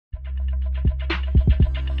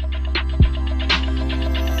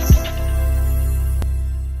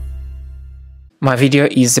My video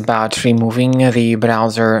is about removing the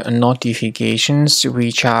browser notifications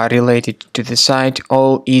which are related to the site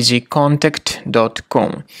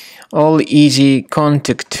alleasycontact.com.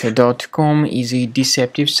 Alleasycontact.com is a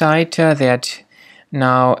deceptive site that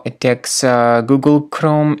now attacks Google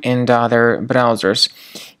Chrome and other browsers.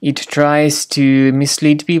 It tries to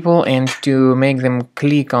mislead people and to make them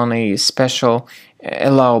click on a special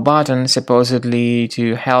allow button, supposedly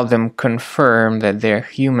to help them confirm that they're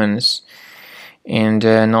humans and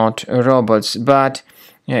not robots, but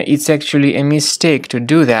it's actually a mistake to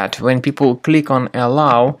do that. When people click on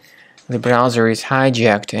allow, the browser is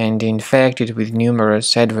hijacked and infected with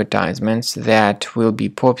numerous advertisements that will be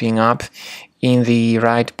popping up in the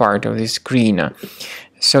right part of the screen.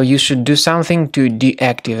 So you should do something to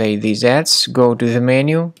deactivate these ads. Go to the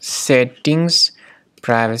menu, Settings,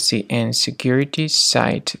 Privacy and Security,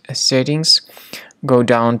 Site Settings. Go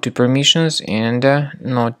down to Permissions and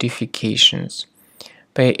Notifications.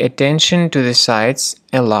 Pay attention to the sites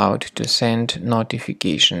allowed to send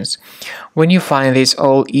notifications. When you find this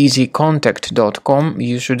alleasycontact.com,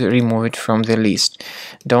 you should remove it from the list.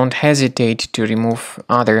 Don't hesitate to remove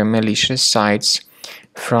other malicious sites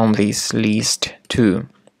from this list too.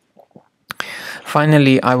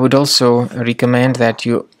 Finally, I would also recommend that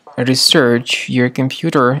you research your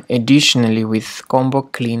computer additionally with Combo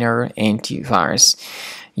Cleaner Antivirus.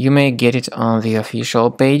 You may get it on the official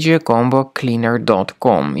page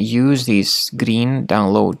combocleaner.com. Use this green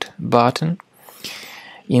download button,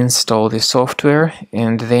 install the software,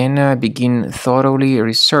 and then begin thoroughly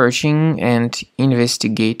researching and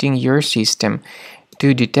investigating your system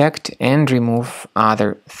to detect and remove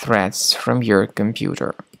other threats from your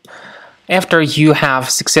computer. After you have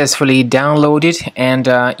successfully downloaded and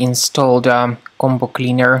installed Combo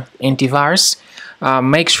Cleaner Antivirus,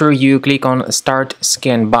 make sure you click on Start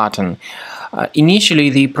Scan button.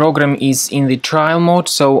 Initially, the program is in the trial mode,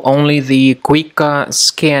 so only the quick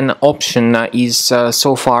scan option is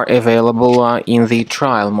so far available in the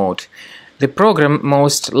trial mode. The program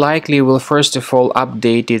most likely will first of all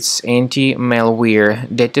update its anti-malware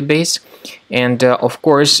database, and of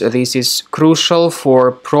course this is crucial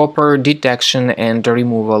for proper detection and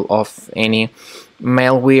removal of any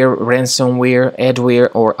malware, ransomware, adware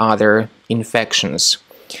or other infections.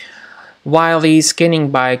 While the scanning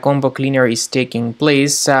by Combo Cleaner is taking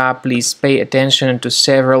place, please pay attention to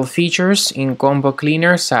several features in Combo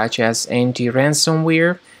Cleaner, such as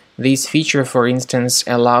anti-ransomware. This feature, for instance,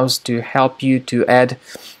 allows to help you to add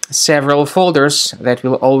several folders that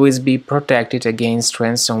will always be protected against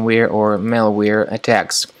ransomware or malware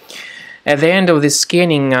attacks. At the end of the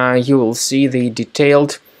scanning, you will see the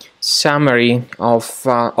detailed summary of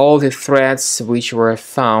all the threats which were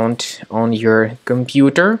found on your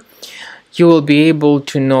computer. You will be able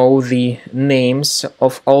to know the names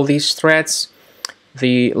of all these threats,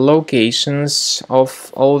 the locations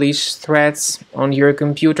of all these threats on your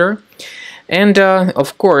computer, and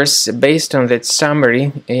of course, based on that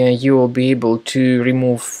summary, you will be able to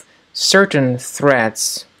remove certain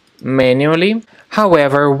threats manually.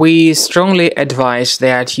 However, we strongly advise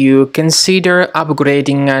that you consider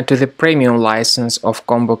upgrading to the premium license of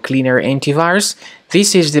Combo Cleaner Antivirus.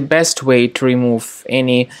 This is the best way to remove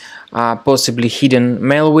any possibly hidden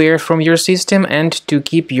malware from your system and to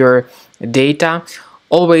keep your data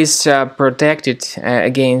always protected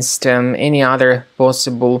against any other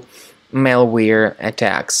possible malware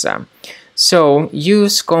attacks. So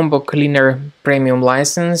use Combo Cleaner Premium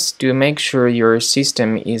license to make sure your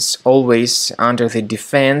system is always under the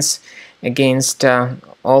defense against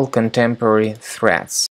all contemporary threats.